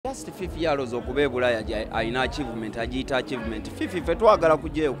Just Fifi yaloza okuba Bulaya alina achievement agiyita achievement. Fifi fe twagala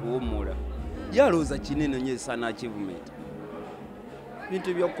kujja okuwummula. Yaloza kinene nnyo sana achievement.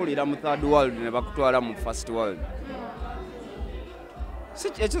 Bintu by'okulira mu third world ne bakutwala mu first world.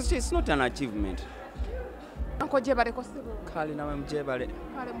 It's not an achievement. Anko jebale kosibo. Kale nawe mjebale.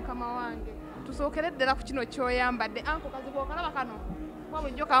 Kale mukama wange. Tusookere ddala ku kino ky'oyambadde. Anko kazibu okalaba kano.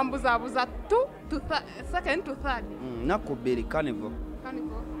 Wabwe njyo kambuzabuza second to third. Nakubiri Carnival.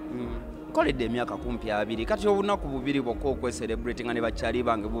 Carnival. Koledde emyaka kumpi 2 kati obunaku bubiri bwokka okwecelebrate nga ne bakyali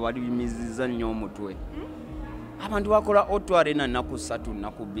bange bwe bali bimiziza nnyo omutwe. Abantu bakola Otto Arena nnaku 3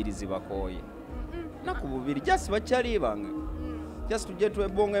 nnaku 2 zibakooye. Nnaku bubiri just bakyali bange. Just tujje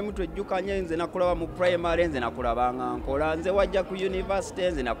twebonga emutwe ejjukanye nze nakulaba mu primary nze nakulabanga nkola nze wajja ku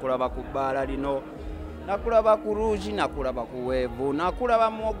university nze nakulaba ku bbaala lino. Nakulaba ku Rouge nakulaba ku Wevu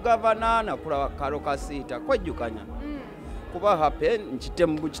nakulaba mu governor nakulaba Karo Kasita kwejjukanya. Kuba hape nchite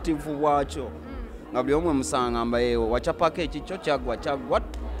mu bukitivu bwakyo nga buli omwe musanga mbayewo wachapaka ekikyo kyagwa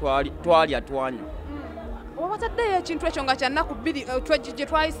twali atwanyo. Wabataddeye ekintu ekyo nga kyannaku 2 gye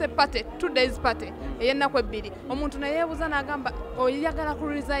twayise party 2 days party ey'ennaku 2 omuntu nayeebuuza n'agamba oyagala ku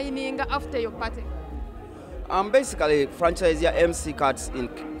resigninga after your party. Basically franchise ya MC Cuts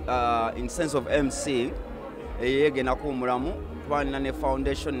in sense of MC eyegenda kuwumulamu twanina ne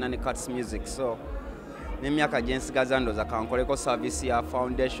foundation na ne Cuts Music so n'emyaka gye nsigaza ndoza kankoleko service ya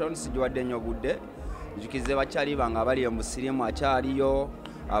foundation sijiwadde nnyo budde njukize bakyali bange abali embusirimu akyaliyo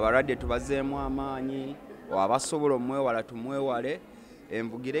abalwadde tubazeemu amaanyi abasobola omwewala tumwewale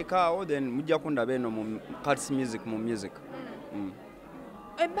envugireko then mujja kundaba eno mu Cuts Music mu music.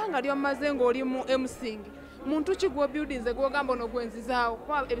 Ebbanga ly'omaze ng'oli mu MCing muntu ki gwe buildings gw'ogamba n'ogwenzizaawo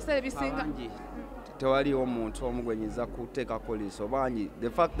kuba ebiseera ebisinga tewaliwo omuntu omu gwenyiza kuteekako liiso bangi the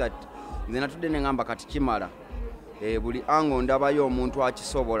fact that nze natudde ne ngamba kati kimala buli ango ndabayo omuntu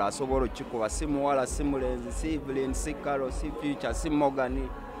akisobola asobola okikuba si muwala si mulenzi si Evelyn si Carol si Future si Morgan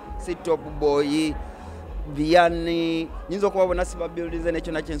si Top Boy Vianney nyinza okubabona si ba buildings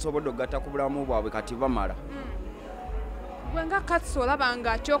n'ekyo nakyo nsobodde okugatta ku bulamu bwabwe kati bamala. Gwenga Cuts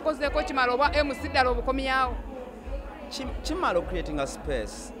olabanga kyokozeeko kimala oba MC ddala obukomyawo kimala creating a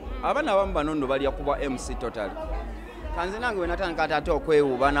space abaana abamu bano nno balya kuba MC totally kanze nange we natandika ate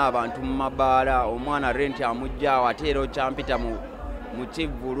okwewuuba n'abantu mu mabaala omwana renti amuggyaawo ate era okyampita mu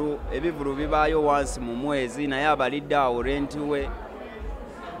kivulu ebivulu bibaayo wansi mu mwezi naye abalidde awo renti we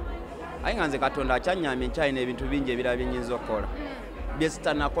aye nga nze Katonda akyanyamye nkyalina ebintu bingi ebirala bye nnyinza okukola bye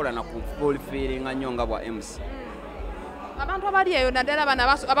sitanakola na kufulfiringa nnyo nga bwa MC. Abantu abali eyo naddala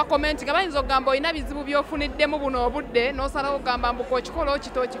bana abakomenti nga bayinza okugamba olina bizibu by'ofuniddemu buno obudde n'osalawo okugamba mbuka okikola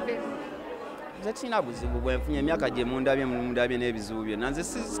okito okive. Nze sirina buzibu bwenfunye emyaka gye mundabye n'ebizibu byonna nze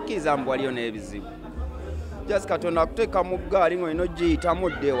sisikiriza mbu waliyo n'ebizibu just Katonda akuteeka mu ggaali ng'olina ogiyitamu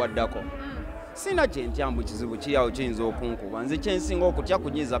odde ewaddako sirina kyentya mbu kizibu kiri awo kiyinza okunkuba nze kyensinga okutya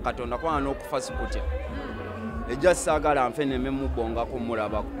kunyiiza Katonda kubanga n'okufa sikutya ejja saagala nfe nememubongako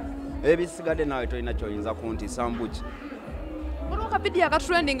mulabako ebisigadde naawe tolina kyoyinza kuntiisa mbuki. Oluka video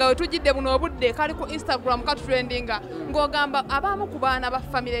akatrendinga we tujidde buno obudde kali ku Instagram katrendinga ng'ogamba abamu ku baana ba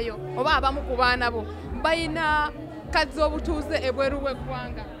family yo oba abamu ku baana bo bayina kazi obutuuze ebweru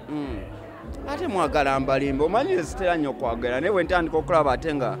bw'eggwanga. Ate mwagala mbalimba omanyi sitera nnyo okwagala naye bwe ntandika okulaba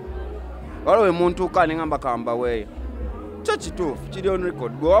ate nga waliwo emuntuuka ne ngamba kamba weeyo kyo kituufu kiri on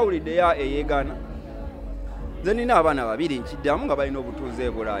record gwe wawuliddeyo eyeegana nze nina abaana 2 nkiddamu nga balina obutuuze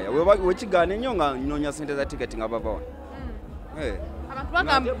e Bulaaya wekigaana ennyo nga nnoonya ssente za tiketi nga bava wano. Abantu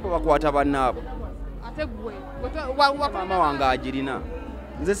bagamba bakwata bannaabo ate gwe maama wange agirina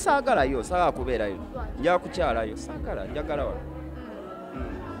nze saagalayo saagala kubeerayo njagala kukyalayo saagala njagala wano.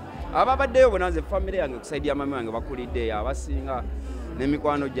 Ababaddeyo bonna nze famire yange kusaidia ya mami wange bakuliddeyo abasinga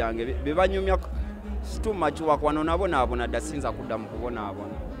n'emikwano gyange bebanyumya too much wakwano nabonaabona dda sinza kudda mu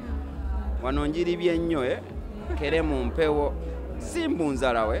kubonaabona wano njiribye nnyo kere mu mpewo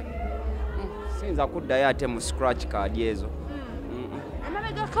simbunzala we sinza kuddayo ate mu scratch card ezo.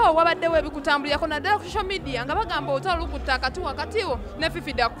 Emabegako wabaddewo ebikutambulirako naddala ku social media nga bagamba otalo lukutta akati wakatiwo ne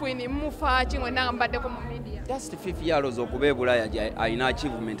Fifi da Queen mufaaki mwenna mbaddeko mu media. Just Fifi yaloza okuba e Bulaya alina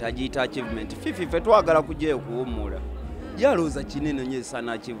achievement agiyita achievement. Fifi fe twagala kujja okuwummula yaloza kinene nnyo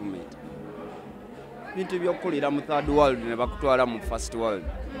sana achievement bintu by'okulira mu third world ne bakutwala mu first world.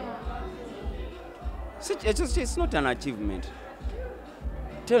 It's not an achievement.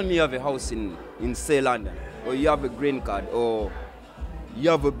 Tell me you have a house in say London or you have a green card or you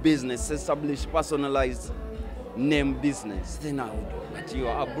have a business established personalized name business, then I would. But you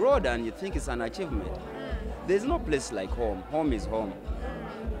are abroad and you think it's an achievement. There's no place like home. Home is home.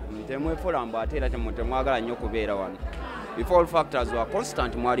 If all factors were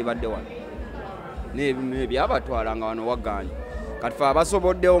constant, mwali badde wano. Nebyabatwalanga wano waganye. Kati fe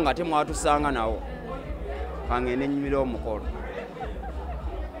abasoboddewo nga temwatusanga nawo. Kangende nnyimira omukolo.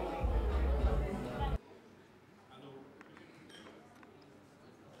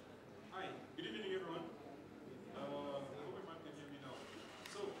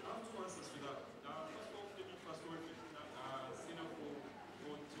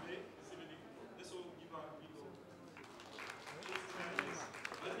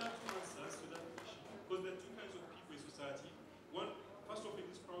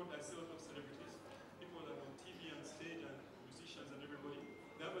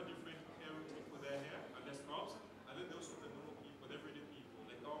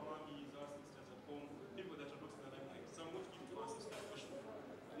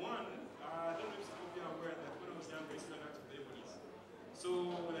 So,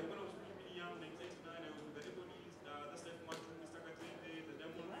 like when I was really young, like 29, I was with the Ebonies, that's like Matu, Mr. Katende, the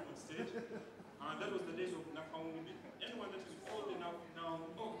Diamond on stage. That was the days of Nakaumi. Anyone that is old enough now,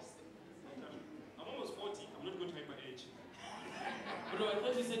 oh, I'm almost 40, I'm not going to hide my age. Bro, I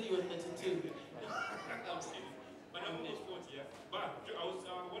thought you said you were 32. I'm kidding. But I'm almost 40, yeah. But I was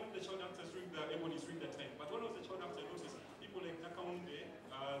one of the child actors during the Ebonies during that time. But when I was a child actor, I noticed people like Nakaumbe,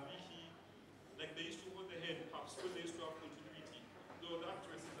 Fifi, like they used to hold their head up, because they used to have continuity. Though the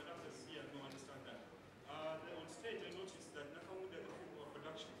actresses and actors here don't understand that. On stage, I noticed that Nakamunde at the film of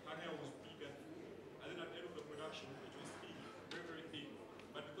production, her hair was big and full. And then at the end of the production, it was thin, very, very thin.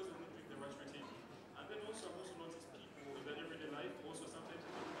 But because they weren't doing the right routine. And then also, I've also noticed people in their everyday life, also sometimes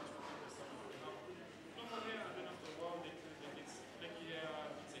they don't have to do some normal hair, and then after a while, they get flaky hair,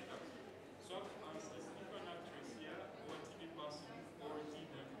 etc. So as if you're an actress here, or a TV person, or a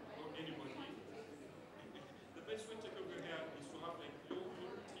teacher, or anybody, the best way to take care of your hair is to have like your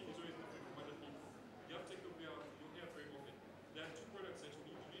routine is always different from other people. You have to take care of your hair very often. There are two products that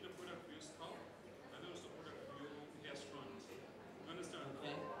you need. You need a product for your scalp and then also a product for your hair strands. You understand?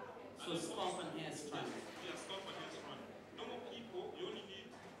 Okay. So scalp and hair strands. Yeah, scalp and hair strand. Normal people, you only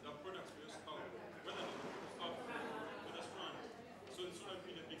need the products for your scalp. Whether it's scalp or the strand. So it's not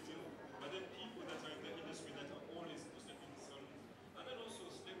really a big deal. But then people that are in the industry that are always stepping in the salon. And then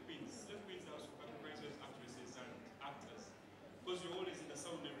also slip queens. Slip queens are also categorized as actresses and actors. Because you're always in the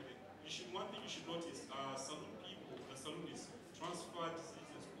salon every day. One thing you should notice, salon people, the salonists, transfer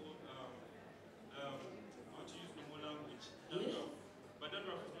diseases called, how to use normal language, dandruff. But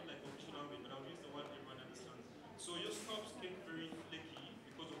dandruff is not like official language, but I'll use the one everyone understands. So your scalps get very flaky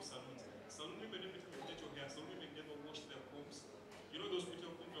because of salons. Salon women, every time you get your hair, salon women never wash their combs. You know those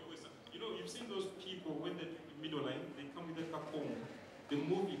people who come to you know, you've seen those people when they do the middle line, they come with that comb. They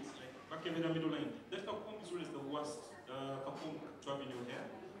move it, like back in the middle line. That comb is always the worst comb to have in your hair.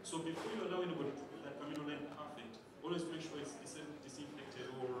 So before you allow anybody to do that middle line perfect, always make sure it's disinfected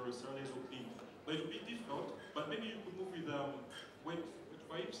or sterilized or clean. But it will be difficult, but maybe you could move with wet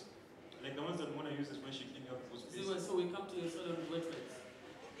wipes, like the ones that Mona uses when she cleans up for space. So we come to your salon with wet wipes?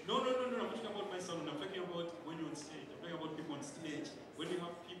 No, I'm not talking about my salon. I'm talking about when you're on stage. I'm talking about people on stage. When you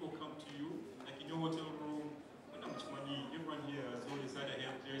have people come to you, like in your hotel room, how much money, everyone here has always had a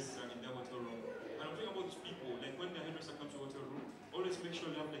hairdresser in their hotel room. And I'm talking about these people, like when the hairdresser comes to your hotel room, always make sure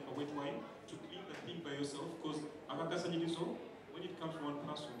you have like a wet wipe to clean the thing by yourself, because when it comes from one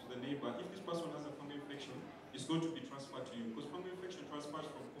person to the neighbor, if this person has a fungal infection, it's going to be transferred to you, because fungal infection transfers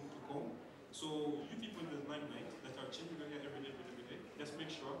from comb to comb. So you people in the limelight that are changing your hair every day, just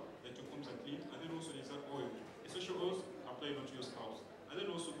make sure that your combs are clean, and then also there's that oil. Essential oils, apply it onto your scalps. And then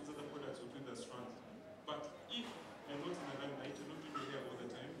also